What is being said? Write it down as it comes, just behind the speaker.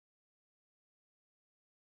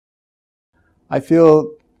I feel,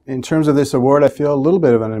 in terms of this award, I feel a little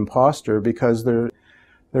bit of an imposter because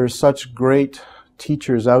there's such great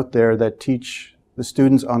teachers out there that teach the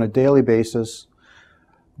students on a daily basis,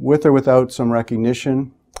 with or without some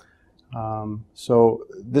recognition. So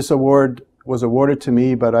this award was awarded to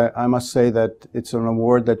me, but I must say that it's an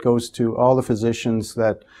award that goes to all the physicians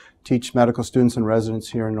that teach medical students and residents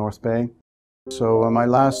here in North Bay. So my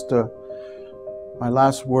last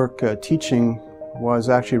work teaching was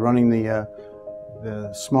actually running the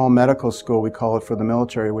small medical school, we call it, for the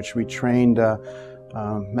military, which we trained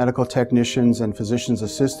medical technicians and physician's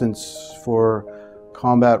assistants for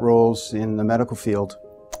combat roles in the medical field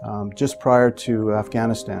just prior to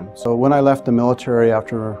Afghanistan. So when I left the military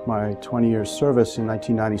after my 20 years service in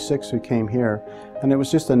 1996, we came here, and it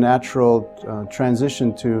was just a natural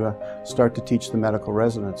transition to start to teach the medical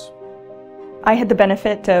residents. I had the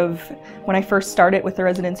benefit of, when I first started with the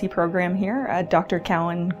residency program here, Dr.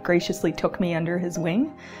 Cowan graciously took me under his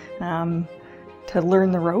wing to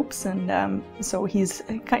learn the ropes, and so he's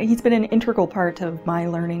been an integral part of my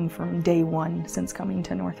learning from day one since coming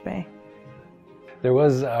to North Bay. There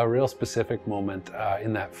was a real specific moment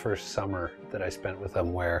in that first summer that I spent with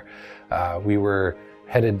him where we were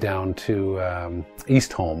headed down to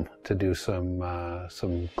East Home to do some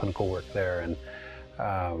clinical work there, and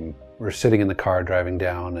we're sitting in the car driving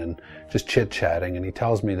down and just chit-chatting, and he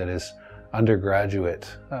tells me that his undergraduate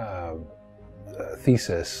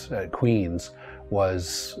thesis at Queen's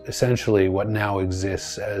was essentially what now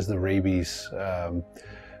exists as the rabies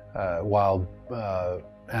wild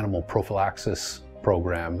animal prophylaxis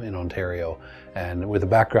program in Ontario. And with a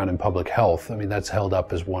background in public health, I mean, that's held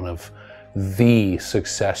up as one of the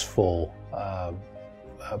successful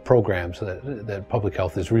programs that public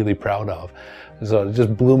health is really proud of. So it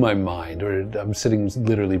just blew my mind. I'm sitting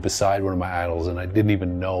literally beside one of my idols, and I didn't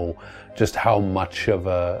even know just how much of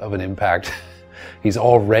an impact he's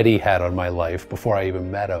already had on my life before I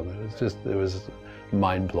even met him. It was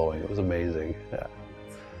mind-blowing. It was amazing. Yeah.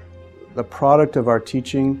 The product of our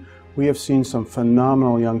teaching, we have seen some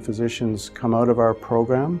phenomenal young physicians come out of our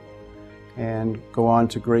program and go on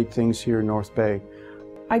to great things here in North Bay.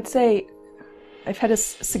 I'd say I've had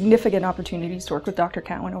significant opportunities to work with Dr.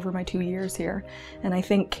 Cowan over my 2 years here, and I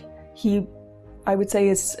think I would say,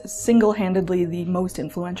 is single-handedly the most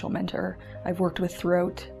influential mentor I've worked with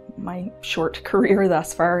throughout my short career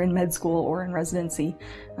thus far in med school or in residency.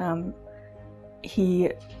 He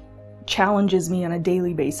challenges me on a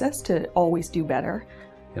daily basis to always do better.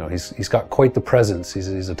 You know, he's got quite the presence.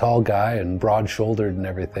 He's a tall guy and broad-shouldered and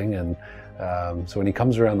everything, and so when he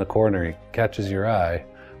comes around the corner, he catches your eye,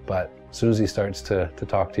 but as soon as he starts to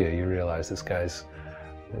talk to you, you realize this guy's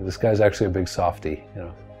actually a big softie, you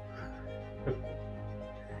know.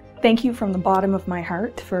 Thank you from the bottom of my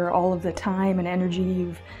heart for all of the time and energy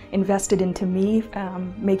you've invested into me,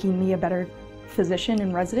 making me a better physician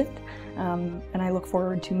and resident, and I look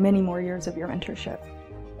forward to many more years of your mentorship.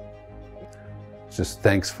 Just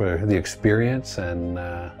thanks for the experience and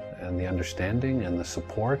the understanding and the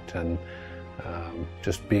support, and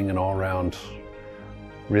just being an all-around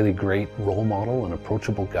really great role model and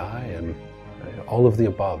approachable guy, and all of the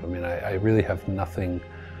above. I mean, I really have nothing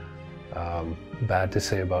bad to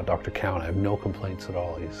say about Dr. Cowan. I have no complaints at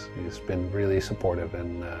all. He's been really supportive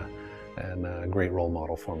and a great role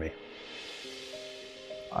model for me.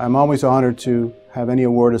 I'm always honored to have any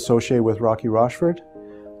award associated with Rochefort,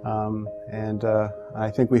 and I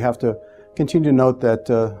think we have to continue to note that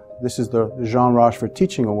this is the Jean Rochefort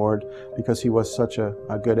Teaching Award because he was such a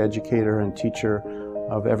good educator and teacher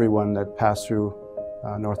of everyone that passed through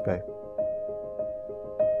North Bay.